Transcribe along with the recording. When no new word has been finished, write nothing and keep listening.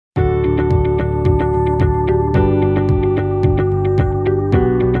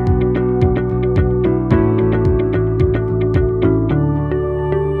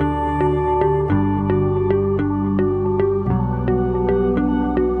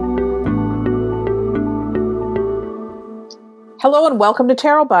Hello and welcome to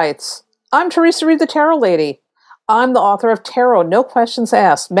Tarot Bites. I'm Teresa Reed, the Tarot Lady. I'm the author of Tarot, No Questions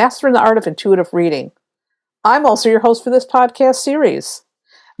Asked, Mastering the Art of Intuitive Reading. I'm also your host for this podcast series.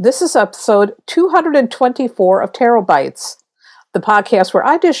 This is episode 224 of Tarot Bites, the podcast where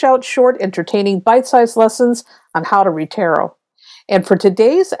I dish out short, entertaining, bite-sized lessons on how to read tarot. And for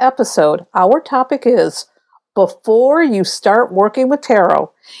today's episode, our topic is Before You Start Working with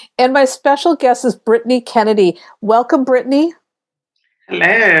Tarot. And my special guest is Brittany Kennedy. Welcome, Brittany.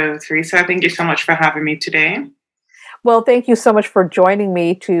 Hello, Teresa. Thank you so much for having me today. Well, thank you so much for joining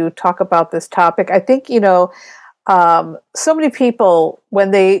me to talk about this topic. I think, so many people,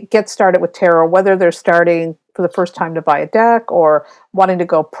 when they get started with tarot, whether they're starting for the first time to buy a deck or wanting to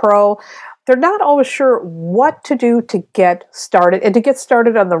go pro, they're not always sure what to do to get started and to get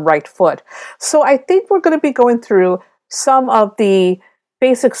started on the right foot. So I think we're going to be going through some of the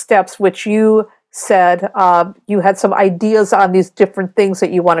basic steps which you said you had some ideas on these different things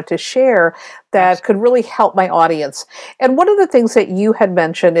that you wanted to share that could really help my audience. And one of the things that you had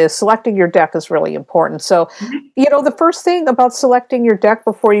mentioned is selecting your deck is really important. So, the first thing about selecting your deck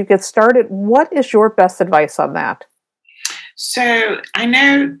before you get started, what is your best advice on that? So I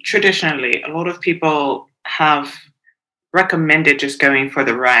know traditionally a lot of people have recommended just going for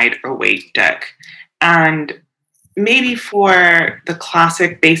the ride or wait deck. And maybe for the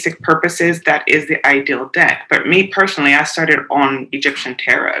classic basic purposes, that is the ideal deck. But me personally, I started on Egyptian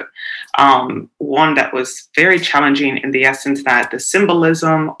Tarot, one that was very challenging in the essence that the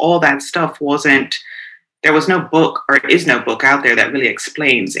symbolism, all that stuff there was no book or is no book out there that really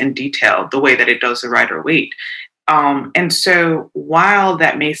explains in detail the way that it does the ride or wait. And so while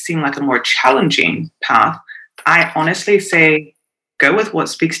that may seem like a more challenging path, I honestly say go with what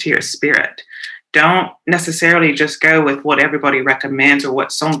speaks to your spirit. Don't necessarily just go with what everybody recommends or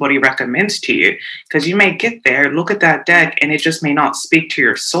what somebody recommends to you, because you may get there, look at that deck, and it just may not speak to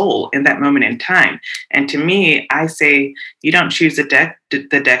your soul in that moment in time. And to me, I say you don't choose the deck,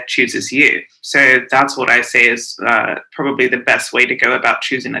 the deck chooses you. So that's what I say is probably the best way to go about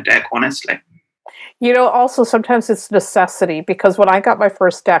choosing a deck, honestly. Also sometimes it's necessity, because when I got my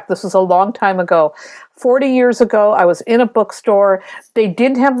first deck, this was a long time ago, 40 years ago, I was in a bookstore. They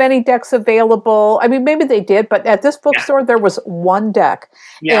didn't have many decks available. I mean, maybe they did, but at this bookstore, there was one deck.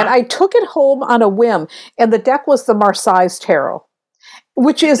 Yeah. And I took it home on a whim, and the deck was the Marseilles Tarot,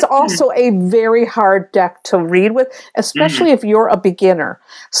 which is also a very hard deck to read with, especially if you're a beginner.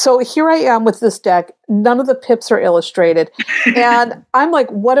 So here I am with this deck. None of the pips are illustrated. And I'm like,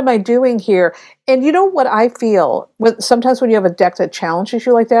 what am I doing here? And you know what I feel? Sometimes when you have a deck that challenges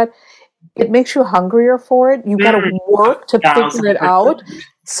you like that, it makes you hungrier for it. You've got to work to figure it out.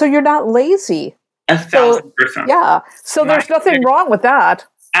 So you're not lazy. 1,000%. Yeah. So there's nothing wrong with that.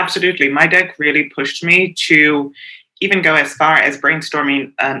 Absolutely. My deck really pushed me to even go as far as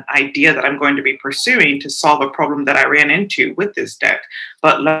brainstorming an idea that I'm going to be pursuing to solve a problem that I ran into with this deck.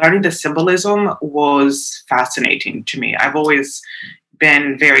 But learning the symbolism was fascinating to me. I've always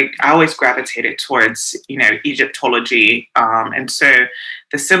I always gravitated towards, Egyptology. And so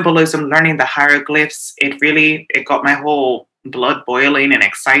the symbolism, learning the hieroglyphs, it got my whole blood boiling and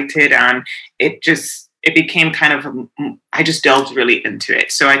excited. And it became I just delved really into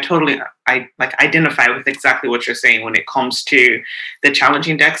it. So I identify with exactly what you're saying when it comes to the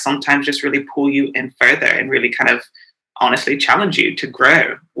challenging decks. Sometimes just really pull you in further and really kind of honestly challenge you to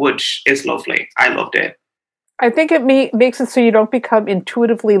grow, which is lovely. I loved it. I think it makes it so you don't become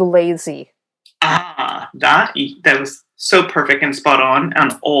intuitively lazy. That was so perfect and spot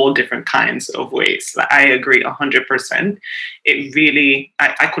on all different kinds of ways. I agree 100%. It really,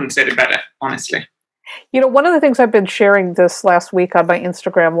 I couldn't say it better, honestly. One of the things I've been sharing this last week on my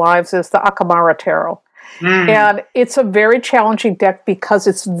Instagram lives is the Akamara Tarot. And it's a very challenging deck because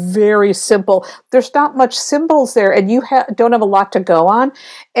it's very simple. There's not much symbols there, and you don't have a lot to go on.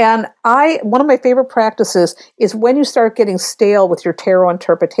 And one of my favorite practices is when you start getting stale with your tarot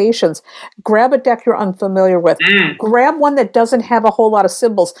interpretations, grab a deck you're unfamiliar with. Grab one that doesn't have a whole lot of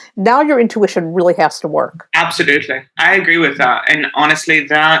symbols. Now your intuition really has to work. Absolutely. I agree with that. And honestly,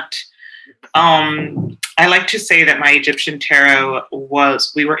 that I like to say that my Egyptian Tarot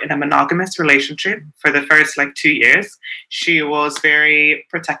we were in a monogamous relationship for the first 2 years. She was very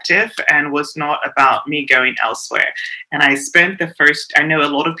protective and was not about me going elsewhere. And I know a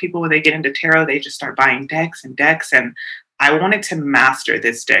lot of people when they get into tarot, they just start buying decks. And I wanted to master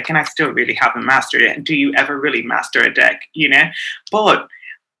this deck, and I still really haven't mastered it. And do you ever really master a deck, But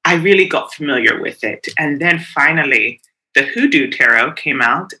I really got familiar with it. And then finally, the Hoodoo Tarot came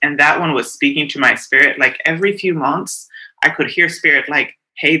out, and that one was speaking to my spirit. Every few months, I could hear spirit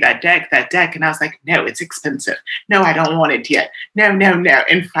hey, that deck. And I was like, no, it's expensive. No, I don't want it yet. No, no, no.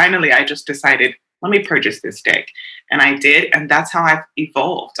 And finally, I just decided, let me purchase this deck. And I did. And that's how I've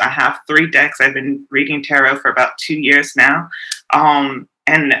evolved. I have 3 decks. I've been reading tarot for about 2 years now.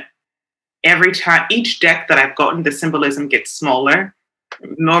 And every time, each deck that I've gotten, the symbolism gets smaller,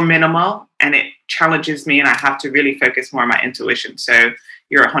 more minimal, and it challenges me. And I have to really focus more on my intuition. So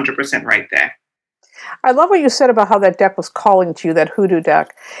you're 100% right there. I love what you said about how that deck was calling to you, that hoodoo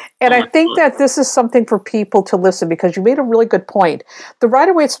deck. And I think that this is something for people to listen, because you made a really good point. The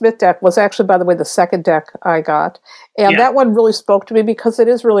Rider-Waite-Smith deck was actually, by the way, the second deck I got. And that one really spoke to me because it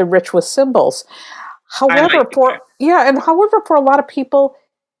is really rich with symbols. However, for a lot of people,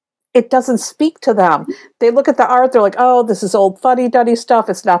 it doesn't speak to them. They look at the art, they're like, oh, this is old fuddy-duddy stuff.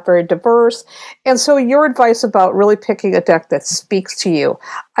 It's not very diverse. And so your advice about really picking a deck that speaks to you,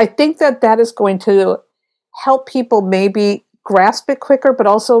 I think that is going to help people maybe grasp it quicker, but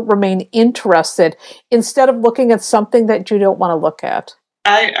also remain interested instead of looking at something that you don't want to look at.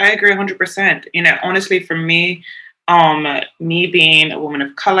 I agree 100%. Honestly, for me, me being a woman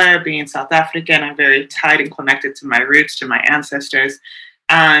of color, being South African, I'm very tied and connected to my roots, to my ancestors.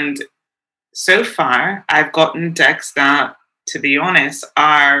 And so far, I've gotten decks that, to be honest,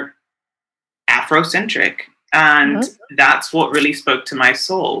 are Afrocentric. And that's what really spoke to my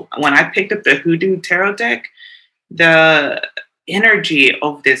soul. When I picked up the Hoodoo Tarot deck, the energy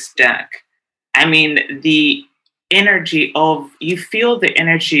of this deck, the energy of, you feel the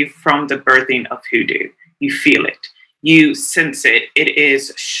energy from the birthing of Hoodoo. You feel it. You sense it. It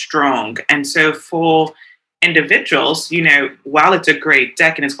is strong. And so for individuals, while it's a great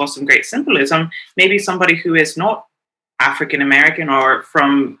deck and it's got some great symbolism, maybe somebody who is not African American or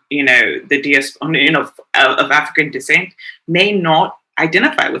from, the diaspora, of African descent may not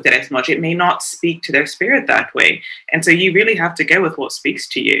identify with it as much. It may not speak to their spirit that way. And so you really have to go with what speaks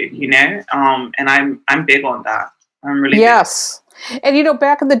to you, and I'm big on that. I'm really yes. Big. And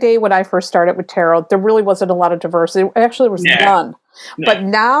back in the day when I first started with tarot, there really wasn't a lot of diversity. Actually, there was none. No. But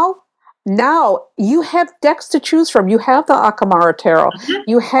now you have decks to choose from. You have the Akamara Tarot.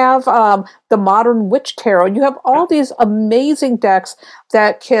 You have the Modern Witch Tarot. You have all these amazing decks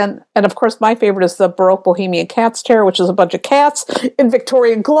that can, and of course my favorite is the Baroque Bohemian Cats Tarot, which is a bunch of cats in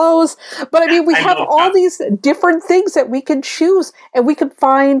Victorian clothes. But we have all these different things that we can choose, and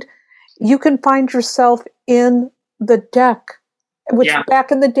you can find yourself in the deck, which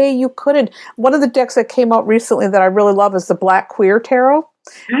back in the day you couldn't. One of the decks that came out recently that I really love is the Black Queer Tarot.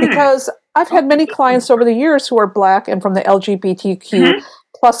 Because I've had many clients over the years who are Black and from the LGBTQ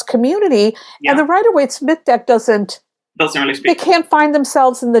plus community, and the Rider-Waite-Smith deck doesn't really speak. They can't find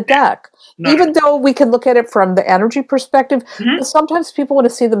themselves in the deck. Even though we can look at it from the energy perspective, but sometimes people want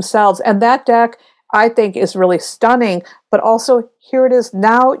to see themselves, and that deck, I think, is really stunning. But also, here it is.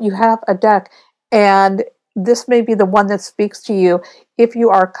 Now you have a deck, and this may be the one that speaks to you if you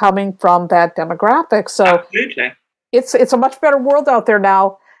are coming from that demographic. So absolutely. It's a much better world out there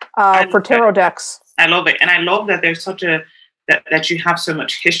now for tarot decks. I love it. And I love that there's that you have so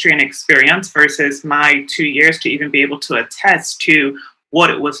much history and experience versus my 2 years to even be able to attest to what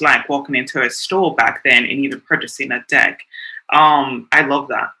it was like walking into a store back then and even purchasing a deck. I love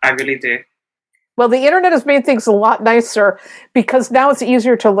that. I really do. Well, the internet has made things a lot nicer because now it's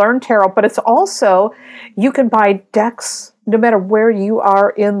easier to learn tarot, but it's also, you can buy decks no matter where you are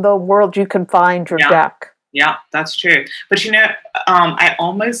in the world. You can find your deck. Yeah, that's true. But I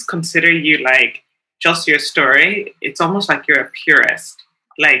almost consider you like just your story. It's almost like you're a purist.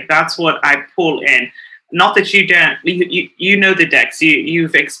 Like that's what I pull in. Not that you don't, you know the decks,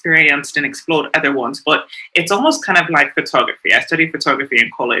 you've experienced and explored other ones, but it's almost kind of like photography. I studied photography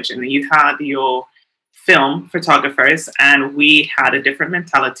in college, and you had your film photographers, and we had a different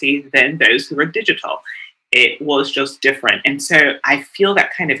mentality than those who were digital. It was just different. And so I feel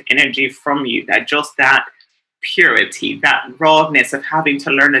that kind of energy from you, that purity, that rawness of having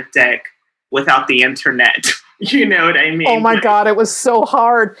to learn a deck without the internet. You know what I mean? Oh my God, it was so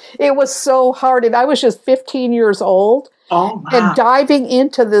hard. It was so hard. And I was just 15 years old and diving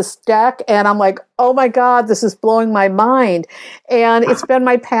into this deck. And I'm like, oh my God, this is blowing my mind. And it's been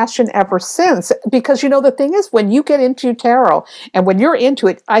my passion ever since. Because, the thing is, when you get into tarot and when you're into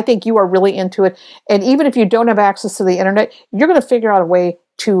it, I think you are really into it. And even if you don't have access to the internet, you're going to figure out a way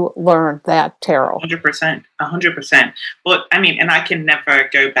to learn that tarot. 100%. But and I can never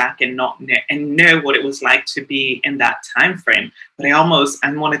go back and not know what it was like to be in that time frame. But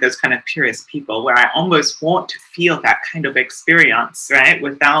I'm one of those kind of purist people where I almost want to feel that kind of experience, right?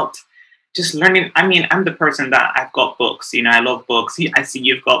 Without just learning. I mean, I'm the person that I've got books. I love books. I see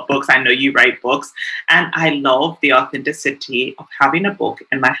you've got books. I know you write books, and I love the authenticity of having a book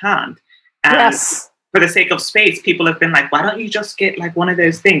in my hand. And Yes. for the sake of space, people have been like, "Why don't you just get like one of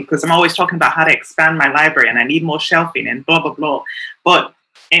those things?" Because I'm always talking about how to expand my library, and I need more shelving, and blah blah blah. But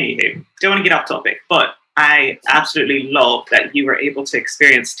anywho, don't want to get off topic. But I absolutely love that you were able to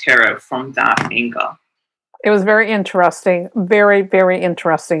experience tarot from that angle. It was very interesting. Very, very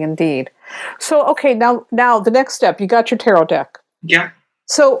interesting indeed. So, okay, now the next step, you got your tarot deck. Yeah.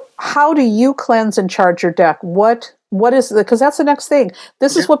 So, how do you cleanse and charge your deck? What is it? Because that's the next thing.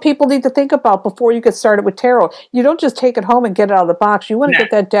 This is what people need to think about before you get started with tarot. You don't just take it home and get it out of the box. You want to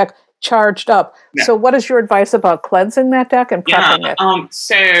get that deck charged up. Yeah. So, what is your advice about cleansing that deck and prepping it?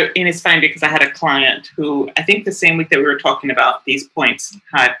 So, and it's funny because I had a client who, I think the same week that we were talking about these points,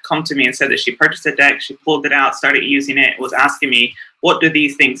 had come to me and said that she purchased a deck, she pulled it out, started using it, was asking me, what do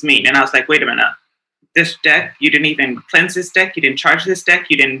these things mean? And I was like, wait a minute. This deck, you didn't even cleanse this deck, you didn't charge this deck,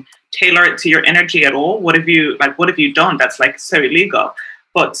 you didn't tailor it to your energy at all. What have you done? That's like so illegal.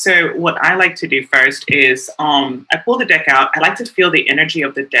 But so what I like to do first is I pull the deck out. I like to feel the energy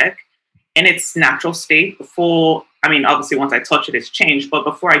of the deck in its natural state before, I mean, obviously once I touch it, it's changed, but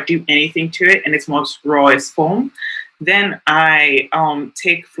before I do anything to it in its most rawest form, then I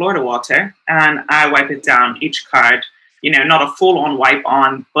take Florida water and I wipe it down each card, not a full on wipe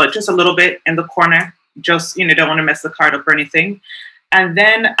on, but just a little bit in the corner, just, don't want to mess the card up or anything. And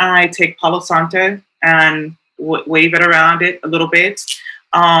then I take Palo Santo and wave it around it a little bit.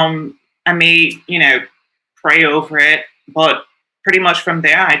 I may, pray over it, but pretty much from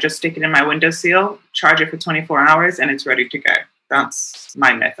there, I just stick it in my windowsill, charge it for 24 hours, and it's ready to go. That's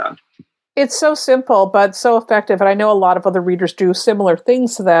my method. It's so simple, but so effective. And I know a lot of other readers do similar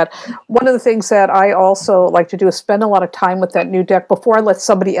things to that. One of the things that I also like to do is spend a lot of time with that new deck before I let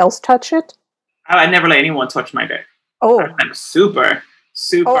somebody else touch it. I never let anyone touch my deck. Oh, I'm super.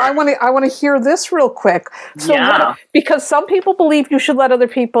 Oh, I want to hear this real quick. So, because some people believe you should let other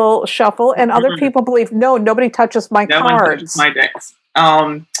people shuffle, and other people believe no, nobody touches my cards. No one touches my decks.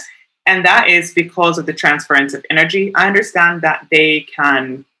 And that is because of the transference of energy. I understand that they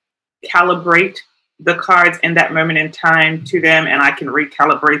can calibrate the cards in that moment in time to them, and I can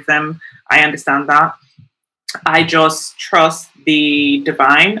recalibrate them. I understand that. I just trust the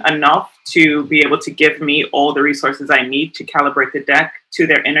divine enough to be able to give me all the resources I need to calibrate the deck to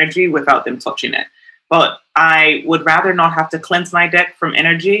their energy without them touching it. But I would rather not have to cleanse my deck from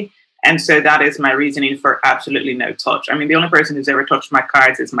energy. And so that is my reasoning for absolutely no touch. I mean, the only person who's ever touched my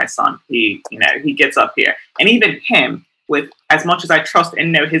cards is my son. He gets up here. And even him, with as much as I trust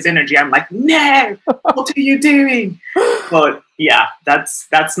and know his energy, I'm like, no, what are you doing? But yeah,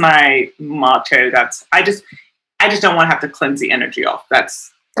 that's my motto. I just don't want to have to cleanse the energy off.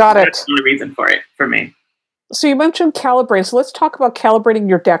 That's the only reason for it, for me. So you mentioned calibrate. So let's talk about calibrating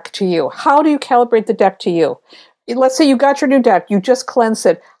your deck to you. How do you calibrate the deck to you? Let's say you got your new deck, you just cleansed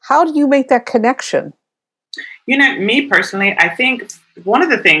it. How do you make that connection? Me personally, I think one of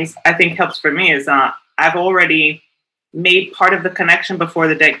the things I think helps for me is I've already made part of the connection before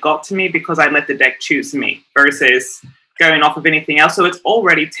the deck got to me because I let the deck choose me versus going off of anything else. So it's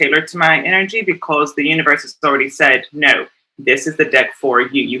already tailored to my energy because the universe has already said, no, this is the deck for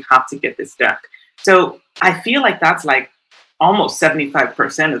you. You have to get this deck. So I feel like that's like almost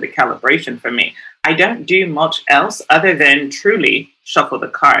 75% of the calibration for me. I don't do much else other than truly shuffle the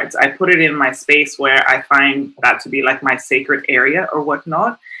cards. I put it in my space where I find that to be like my sacred area or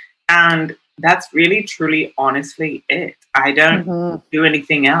whatnot. And that's really, truly, honestly it. I don't do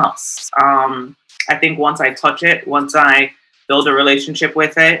anything else. I think once I touch it, once I build a relationship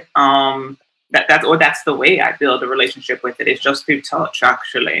with it, that's the way I build a relationship with it. It's just through touch,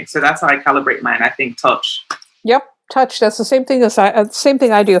 actually. So that's how I calibrate mine. I think touch. Yep. Touch. That's the same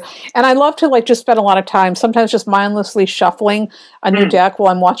thing I do. And I love to just spend a lot of time, sometimes just mindlessly shuffling a new deck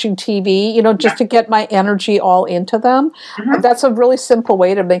while I'm watching TV, just to get my energy all into them. That's a really simple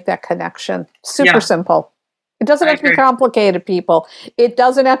way to make that connection. Super simple. It doesn't have to be complicated, people. It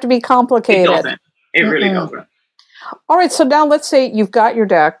doesn't have to be complicated. It doesn't. It really doesn't. All right. So now let's say you've got your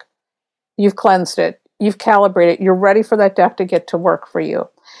deck, you've cleansed it, you've calibrated, you're ready for that deck to get to work for you.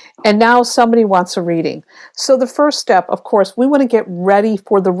 And now somebody wants a reading. So the first step, of course, we want to get ready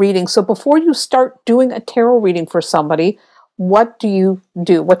for the reading. So before you start doing a tarot reading for somebody, what do you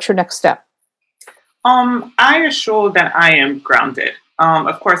do? What's your next step? I assure that I am grounded.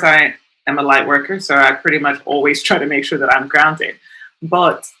 Of course, I am a light worker, so I pretty much always try to make sure that I'm grounded.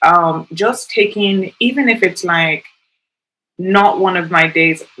 But just taking, even if it's like not one of my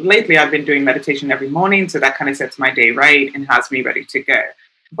days, lately I've been doing meditation every morning, so that kind of sets my day right and has me ready to go.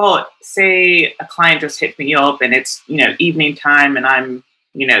 But say a client just hit me up and it's, evening time and I'm,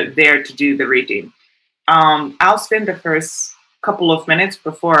 there to do the reading. I'll spend the first couple of minutes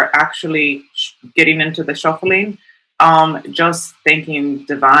before actually getting into the shuffling, just thanking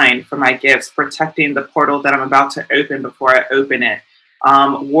divine for my gifts, protecting the portal that I'm about to open before I open it,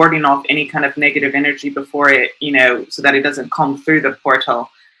 warding off any kind of negative energy before it, so that it doesn't come through the portal.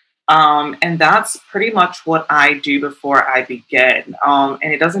 And that's pretty much what I do before I begin.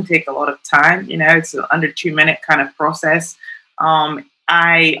 And it doesn't take a lot of time, it's an under 2 minute kind of process.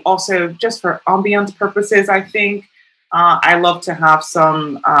 I also, just for ambience purposes, I think I love to have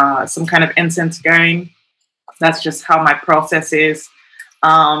some kind of incense going. That's just how my process is.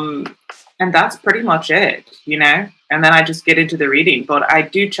 And that's pretty much it. And then I just get into the reading. But I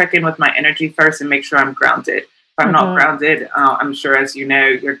do check in with my energy first and make sure I'm grounded. If I'm not grounded, I'm sure, as you know,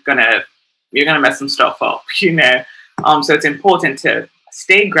 you're gonna mess some stuff up. So it's important to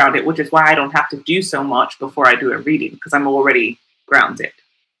stay grounded, which is why I don't have to do so much before I do a reading, because I'm already grounded.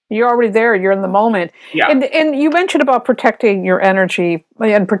 You're already there. You're in the moment. Yeah. And you mentioned about protecting your energy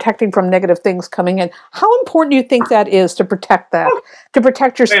and protecting from negative things coming in. How important do you think that is to protect that, to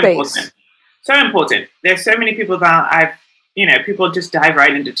protect your space? Important. So important. There's so many people that people just dive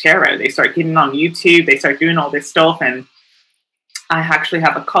right into tarot. They start getting on YouTube. They start doing all this stuff. And I actually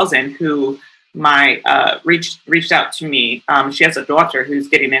have a cousin who reached out to me. She has a daughter who's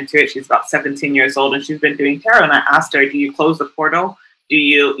getting into it. She's about 17 years old, and she's been doing tarot. And I asked her, "Do you close the portal? Do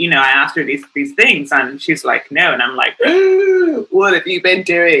you, I asked her these things, and she's like, no." And I'm like, what have you been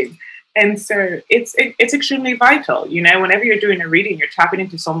doing? And so it's extremely vital. Whenever you're doing a reading, you're tapping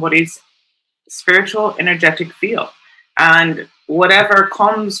into somebody's spiritual, energetic field and whatever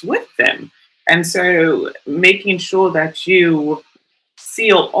comes with them. And so making sure that you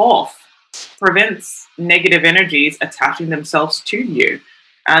seal off prevents negative energies attaching themselves to you.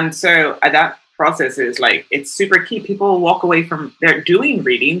 And so that process is it's super key. People walk away from, they're doing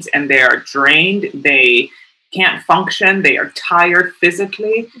readings and they are drained. They can't function. They are tired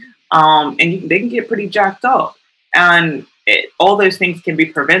physically. And they can get pretty jacked up. And all those things can be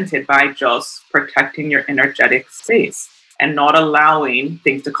prevented by just protecting your energetic space and not allowing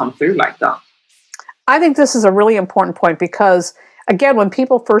things to come through like that. I think this is a really important point because, again, when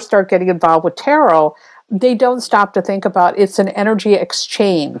people first start getting involved with tarot, they don't stop to think about it's an energy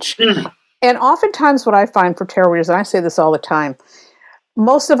exchange. Mm. And oftentimes what I find for tarot readers, and I say this all the time,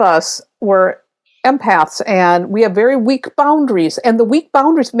 most of us were empaths and we have very weak boundaries. And the weak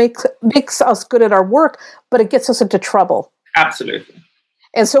boundaries makes us good at our work, but it gets us into trouble. Absolutely.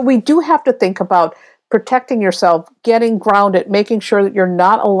 And so we do have to think about protecting yourself, getting grounded, making sure that you're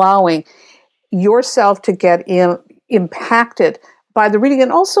not allowing yourself to get impacted by the reading.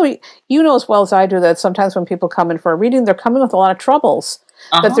 And also, as well as I do that sometimes when people come in for a reading, they're coming with a lot of troubles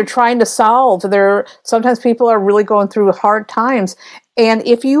that they're trying to solve. Sometimes people are really going through hard times. And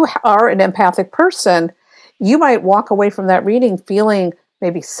if you are an empathic person, you might walk away from that reading feeling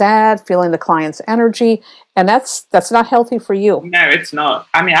maybe sad, feeling the client's energy. And that's not healthy for you. No, it's not.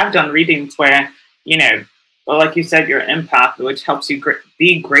 I mean, I've done readings where, like you said, you're an empath, which helps you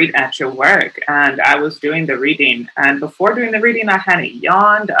be great at your work. And I was doing the reading. And before doing the reading, I hadn't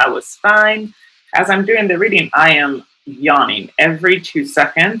yawned. I was fine. As I'm doing the reading, I am yawning every 2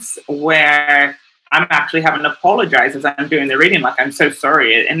 seconds, where I'm actually having to apologize as I'm doing the reading. Like, I'm so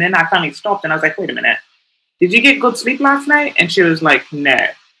sorry. And then I finally stopped and I was like, wait a minute. Did you get good sleep last night? And she was like, no.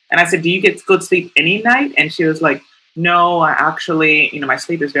 And I said, do you get good sleep any night? And she was like, no, I actually, my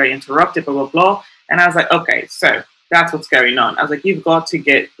sleep is very interrupted, blah, blah, blah. And I was like, okay, so that's what's going on. I was like, you've got to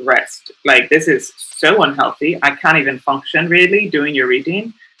get rest. Like, this is so unhealthy. I can't even function really doing your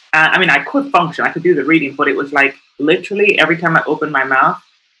reading. I could function. I could do the reading, but it was like literally every time I opened my mouth,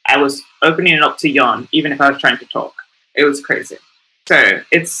 I was opening it up to yawn, even if I was trying to talk. It was crazy. So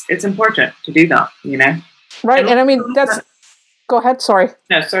it's important to do that, Right. And go ahead. Sorry.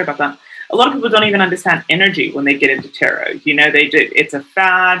 No, sorry about that. A lot of people don't even understand energy when they get into tarot. It's a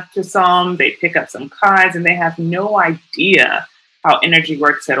fad to some. They pick up some cards and they have no idea how energy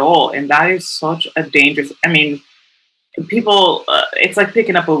works at all. And that is such a dangerous, people, it's like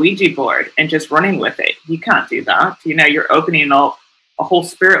picking up a Ouija board and just running with it. You can't do that. You're opening up a whole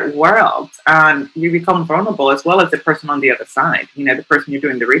spirit world and you become vulnerable, as well as the person on the other side, the person you're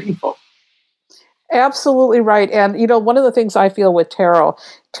doing the reading for. Absolutely right. And, one of the things I feel with tarot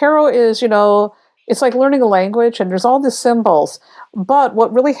is, it's like learning a language and there's all these symbols. But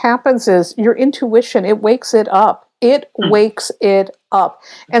what really happens is your intuition, it wakes it up. It wakes it up.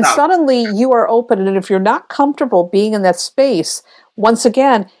 And suddenly you are open. And if you're not comfortable being in that space, once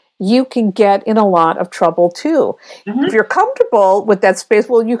again, you can get in a lot of trouble too. Mm-hmm. If you're comfortable with that space,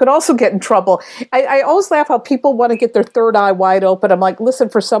 well, you could also get in trouble. I always laugh how people want to get their third eye wide open. I'm like, listen,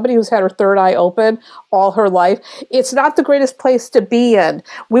 for somebody who's had her third eye open all her life, it's not the greatest place to be in.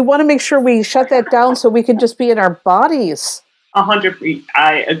 We want to make sure we shut that down so we can just be in our bodies. 100%.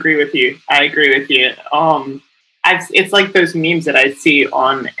 I agree with you. It's like those memes that I see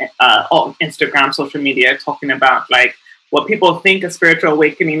on Instagram, social media, talking about like what people think a spiritual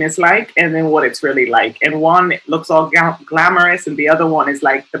awakening is like, and then what it's really like. And one looks all glamorous, and the other one is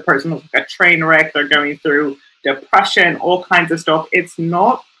like the person who's like a train wreck. They're going through depression, all kinds of stuff. It's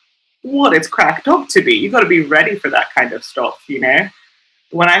not what it's cracked up to be. You got to be ready for that kind of stuff, you know.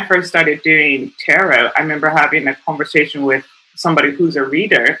 When I first started doing tarot, I remember having a conversation with somebody who's a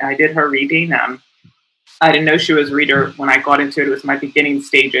reader. I did her reading. I didn't know she was a reader when I got into it. It was my beginning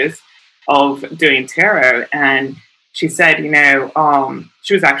stages of doing tarot. And she said,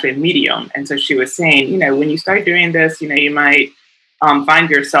 she was actually a medium. And so she was saying, when you start doing this, you might find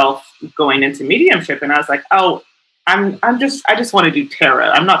yourself going into mediumship. And I was like, oh, I just want to do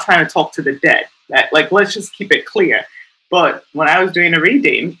tarot. I'm not trying to talk to the dead. Like, let's just keep it clear. But when I was doing a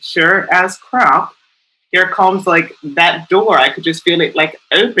reading, sure as crap, here comes like that door. I could just feel it like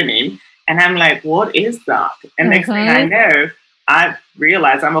opening. And I'm like, what is that? And next thing I know, I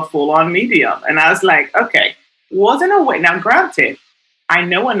realized I'm a full-on medium. And I was like, okay, wasn't a way. Now, granted, I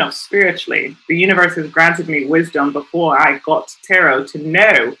know enough spiritually. The universe has granted me wisdom before I got to tarot to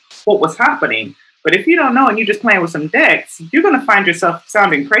know what was happening. But if you don't know and you're just playing with some decks, you're going to find yourself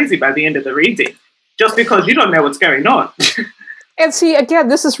sounding crazy by the end of the reading, just because you don't know what's going on. And see, again,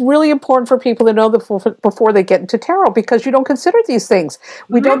 this is really important for people to know before they get into tarot, because you don't consider these things.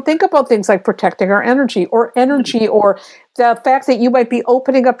 We don't think about things like protecting our energy or the fact that you might be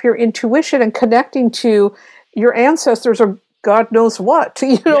opening up your intuition and connecting to your ancestors or God knows what.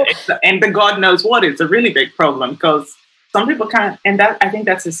 And the God knows what is a really big problem, because some people can't. And I think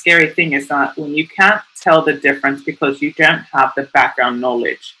that's the scary thing, is that when you can't tell the difference because you don't have the background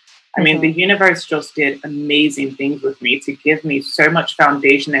knowledge. I mean, the universe just did amazing things with me to give me so much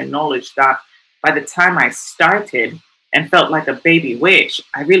foundation and knowledge that by the time I started and felt like a baby witch,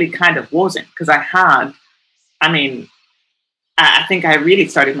 I really kind of wasn't, because I think I really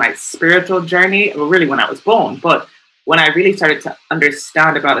started my spiritual journey, really when I was born. But when I really started to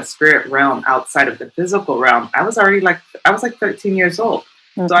understand about a spirit realm outside of the physical realm, I was like 13 years old.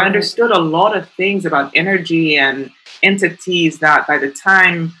 So I understood a lot of things about energy and entities that by the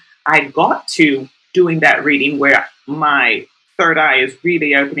time I got to doing that reading, where my third eye is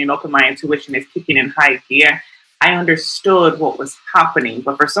really opening up and my intuition is kicking in high gear, I understood what was happening.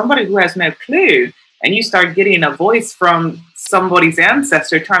 But for somebody who has no clue, and you start getting a voice from somebody's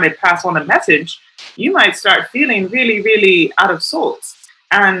ancestor trying to pass on a message, you might start feeling really, really out of sorts.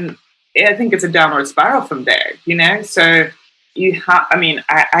 And I think it's a downward spiral from there, So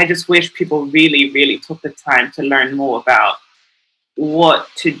I just wish people really, really took the time to learn more about what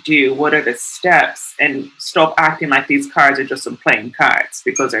to do, what are the steps, and stop acting like these cards are just some playing cards,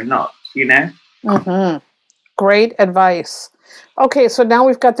 because they're not, Great advice. Okay, so now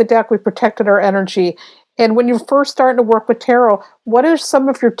we've got the deck, we've protected our energy. And when you're first starting to work with tarot, what are some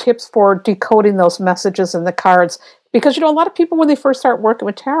of your tips for decoding those messages in the cards? Because, a lot of people, when they first start working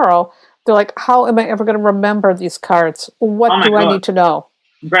with tarot, they're like, how am I ever going to remember these cards? What do I need to know?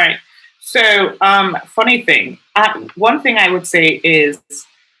 Right. So, funny thing, one thing I would say is,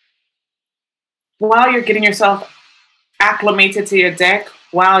 while you're getting yourself acclimated to your deck,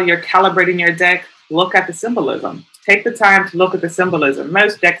 while you're calibrating your deck, look at the symbolism. Take the time to look at the symbolism.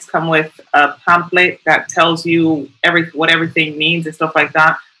 Most decks come with a pamphlet that tells you what everything means and stuff like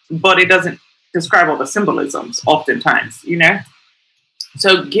that, but it doesn't describe all the symbolisms oftentimes,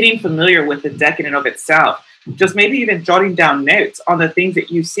 So getting familiar with the deck in and of itself, just maybe even jotting down notes on the things that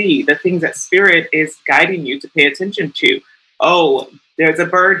you see, the things that spirit is guiding you to pay attention to. Oh, there's a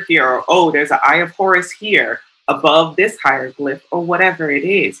bird here. Or, oh, there's an Eye of Horus here above this hieroglyph, or whatever it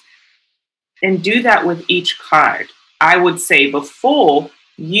is. And do that with each card. I would say before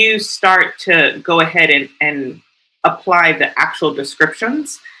you start to go ahead and apply the actual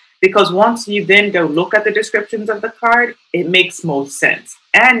descriptions, because once you then go look at the descriptions of the card, it makes more sense.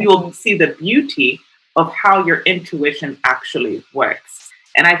 And you'll see the beauty of how your intuition actually works.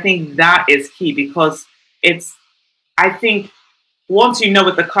 And I think that is key, because I think once you know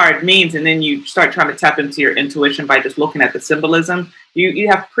what the card means and then you start trying to tap into your intuition by just looking at the symbolism, you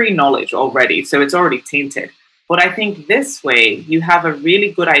have pre-knowledge already, so it's already tainted. But I think this way, you have a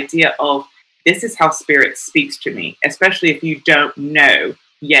really good idea of, this is how spirit speaks to me, especially if you don't know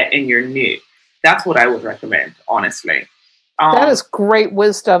yet and you're new. That's what I would recommend, honestly. That is great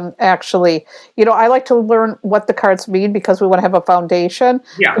wisdom, actually. I like to learn what the cards mean because we want to have a foundation.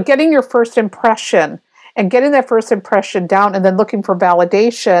 Yeah. But getting your first impression and getting that first impression down and then looking for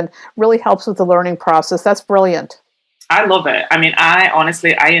validation really helps with the learning process. That's brilliant. I love it. I mean,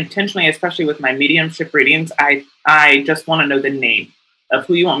 I intentionally, especially with my mediumship readings, I just want to know the name of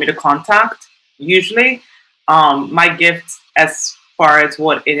who you want me to contact. Usually, my gift, as far as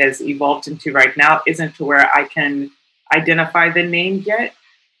what it has evolved into right now, isn't to where I can identify the name yet.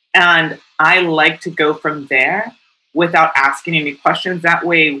 And I like to go from there without asking any questions. That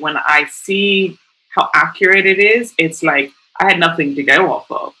way, when I see how accurate it is, it's like I had nothing to go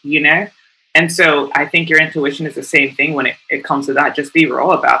off of, And so I think your intuition is the same thing when it comes to that. Just be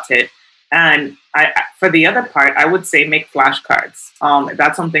raw about it. And for the other part, I would say make flashcards.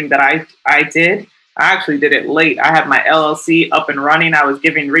 That's something that I did. I actually did it late. I had my LLC up and running. I was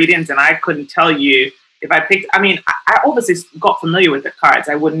giving readings, and I couldn't tell you if I picked. I mean, I obviously got familiar with the cards.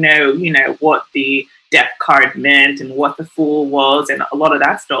 I would know, what the death card meant and what the Fool was, and a lot of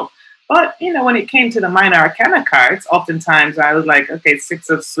that stuff. But, when it came to the minor arcana cards, oftentimes I was like, okay, 6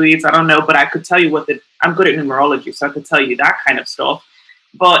 of Sweets, I don't know, but I could tell you I'm good at numerology, so I could tell you that kind of stuff.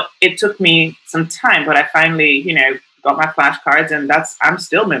 But it took me some time, but I finally, got my flashcards, and I'm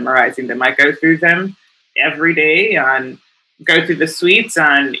still memorizing them. I go through them every day and go through the Sweets,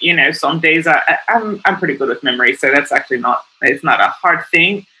 and, some days I'm pretty good with memory, so that's actually it's not a hard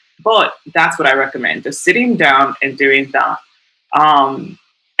thing, but that's what I recommend, just sitting down and doing that.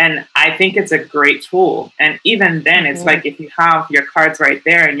 And I think it's a great tool. And even then, it's like if you have your cards right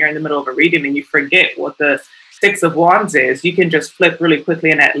there and you're in the middle of a reading and you forget what the 6 of Wands is, you can just flip really quickly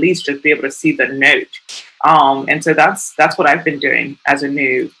and at least just be able to see the note. And so that's what I've been doing as a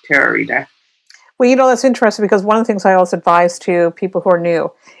new tarot reader. Well, that's interesting because one of the things I always advise to people who are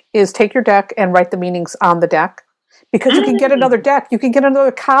new is take your deck and write the meanings on the deck. Because you can get another deck. You can get another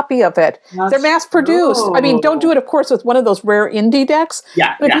copy of it. They're mass-produced. I mean, don't do it, of course, with one of those rare indie decks.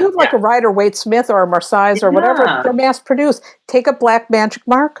 Yeah, but if you have like a Rider-Waite-Smith or a Marseilles or whatever, they're mass-produced. Take a black magic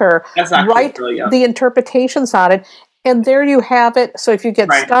marker, write the interpretations on it, and there you have it. So if you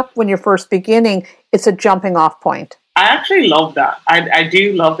get stuck when you're first beginning, it's a jumping off point. I actually love that. I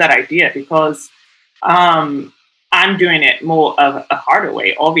do love that idea because I'm doing it more of a harder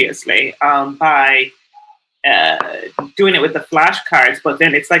way, obviously, by doing it with the flashcards, but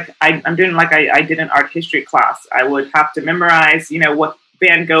then it's like I'm doing like I did an art history class. I would have to memorize, what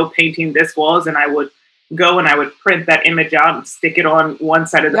Van Gogh painting this was, and I would go and I would print that image out and stick it on one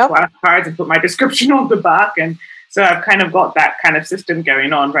side of the flashcards and put my description on the back. And so I've kind of got that kind of system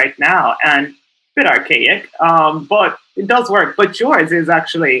going on right now, and a bit archaic, but it does work. But yours is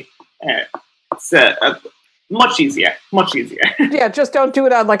actually it's much easier. Yeah, just don't do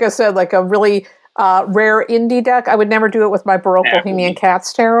it on, like I said, like a really rare indie deck. I would never do it with my Baroque Bohemian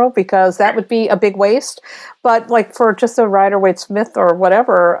Cats Tarot because that would be a big waste. But like for just a Rider-Waite-Smith or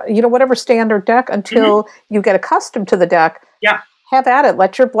whatever, whatever standard deck until you get accustomed to the deck, have at it.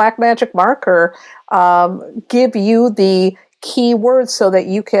 Let your black magic marker give you the key words so that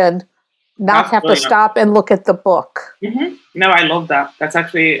you can not have to stop and look at the book. No, I love that.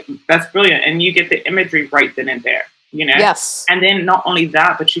 That's brilliant. And you get the imagery right then and there. Yes. And then not only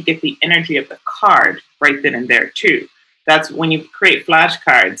that, but you get the energy of the card right then and there too. That's when you create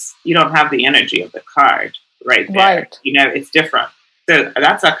flashcards, you don't have the energy of the card right there. Right. It's different. So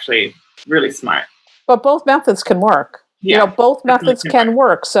that's actually really smart. But both methods can work. Yeah, both methods can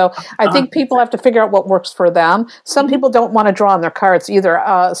work. So I think people have to figure out what works for them. Some people don't want to draw on their cards either.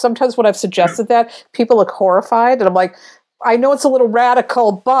 Sometimes when I've suggested that, people look horrified. And I'm like, I know it's a little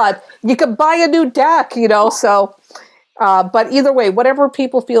radical, but you can buy a new deck, so... but either way, whatever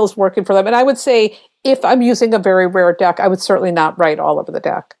people feel is working for them. And I would say if I'm using a very rare deck, I would certainly not write all over the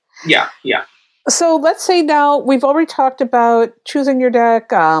deck. Yeah. So let's say now we've already talked about choosing your deck,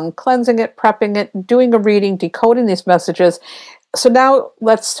 cleansing it, prepping it, doing a reading, decoding these messages. So now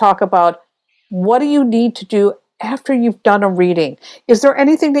let's talk about what do you need to do after you've done a reading? Is there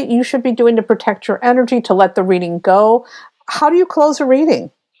anything that you should be doing to protect your energy, to let the reading go? How do you close a reading?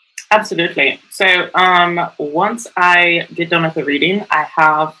 Absolutely. So once I get done with the reading, I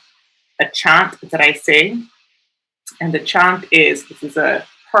have a chant that I say. And the chant this is a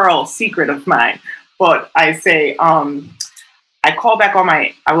pearl secret of mine, but I say, I call back all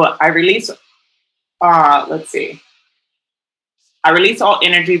I release, I release all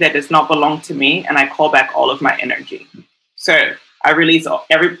energy that does not belong to me, and I call back all of my energy. So I release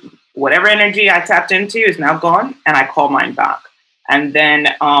whatever energy I tapped into is now gone, and I call mine back. And then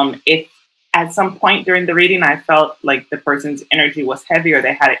if at some point during the reading, I felt like the person's energy was heavy or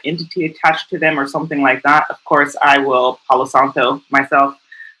they had an entity attached to them or something like that. Of course, I will Palo Santo myself.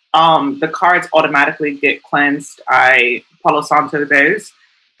 The cards automatically get cleansed. I Palo Santo those,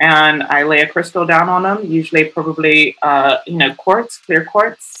 and I lay a crystal down on them. Usually, probably quartz, clear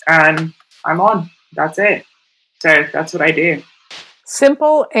quartz, and I'm on. That's it. So that's what I do.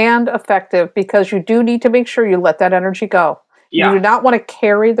 Simple and effective, because you do need to make sure you let that energy go. Yeah. You do not want to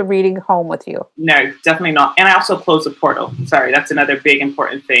carry the reading home with you. No, definitely not. And I also close the portal. Sorry, that's another big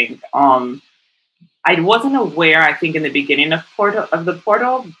important thing. I wasn't aware, I think, in the beginning of the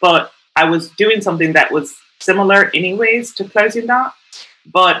portal, but I was doing something that was similar anyways to closing that.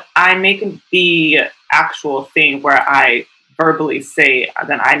 But I make the actual thing where I verbally say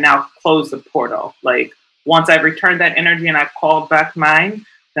that I now close the portal. Like, once I've returned that energy and I've called back mine,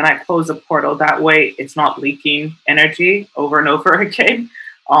 then I close the portal. That way it's not leaking energy over and over again.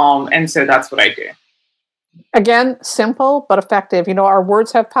 And so that's what I do. Again, simple but effective. Our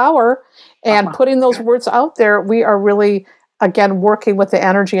words have power, and putting those words out there, we are really, again, working with the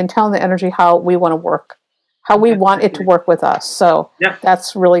energy and telling the energy how we want to work, how we want it to work with us. So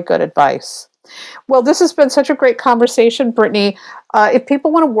That's really good advice. Well, this has been such a great conversation, Brittany. If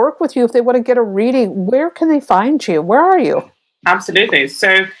people want to work with you, if they want to get a reading, where can they find you? Where are you? Absolutely.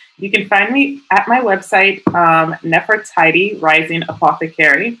 So you can find me at my website, Nefertiti Rising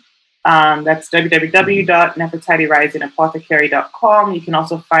Apothecary. That's www.nefertitirising.apothecary.com. You can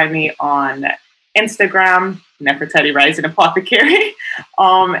also find me on Instagram, Nefertiti Rising Apothecary.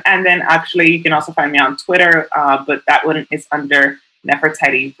 And then actually you can also find me on Twitter, but that one is under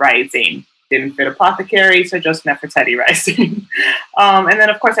Nefertiti Rising. Didn't fit apothecary, so just Nefertiti Rising. And then,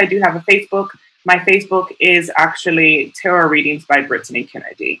 of course, I do have a Facebook. My Facebook is actually Tarot Readings by Brittany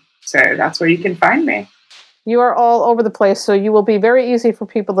Kennedy. So that's where you can find me. You are all over the place, so you will be very easy for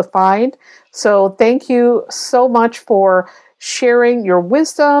people to find. So thank you so much for sharing your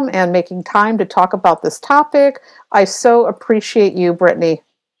wisdom and making time to talk about this topic. I so appreciate you, Brittany.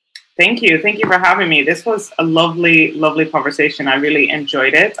 Thank you. Thank you for having me. This was a lovely, lovely conversation. I really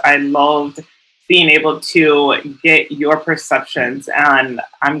enjoyed it. I loved being able to get your perceptions, and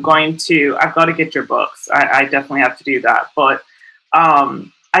I've got to get your books. I definitely have to do that. But I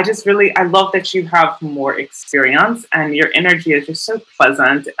love that you have more experience, and your energy is just so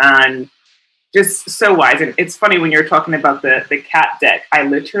pleasant and just so wise. And it's funny when you're talking about the cat deck,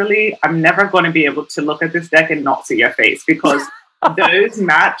 I'm never going to be able to look at this deck and not see your face, because those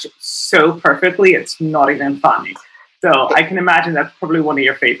match so perfectly. It's not even funny. So I can imagine that's probably one of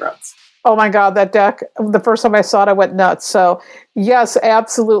your favorites. Oh my God, that deck, the first time I saw it, I went nuts. So yes,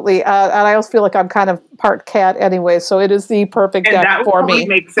 absolutely. And I also feel like I'm kind of part cat anyway, so it is the perfect deck for me. That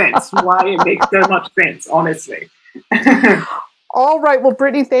makes sense. Why it makes so much sense, honestly. All right. Well,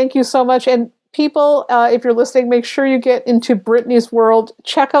 Brittany, thank you so much. And people, if you're listening, make sure you get into Brittany's world.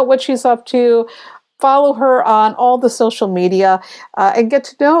 Check out what she's up to. Follow her on all the social media and get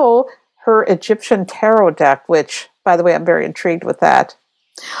to know her Egyptian tarot deck, which, by the way, I'm very intrigued with that.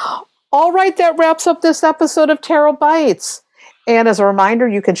 All right, that wraps up this episode of Tarot Bites. And as a reminder,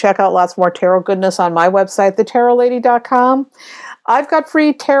 you can check out lots more tarot goodness on my website, thetarotlady.com. I've got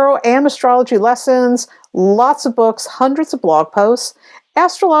free tarot and astrology lessons, lots of books, hundreds of blog posts,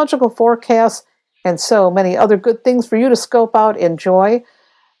 astrological forecasts, and so many other good things for you to scope out, enjoy.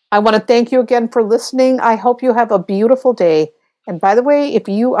 I want to thank you again for listening. I hope you have a beautiful day. And by the way, if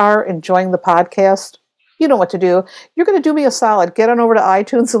you are enjoying the podcast, you know what to do. You're going to do me a solid. Get on over to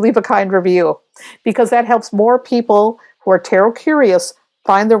iTunes and leave a kind review, because that helps more people who are tarot curious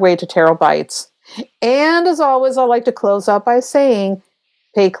find their way to Tarot Bites. And as always, I like to close out by saying,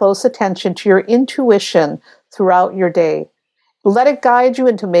 pay close attention to your intuition throughout your day. Let it guide you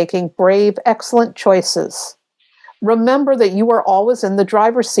into making brave, excellent choices. Remember that you are always in the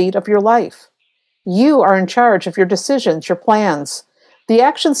driver's seat of your life. You are in charge of your decisions, your plans, the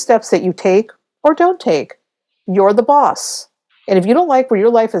action steps that you take or don't take. You're the boss. And if you don't like where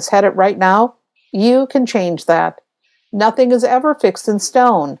your life is headed right now, you can change that. Nothing is ever fixed in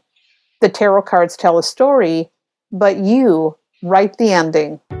stone. The tarot cards tell a story, but you write the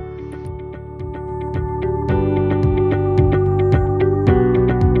ending.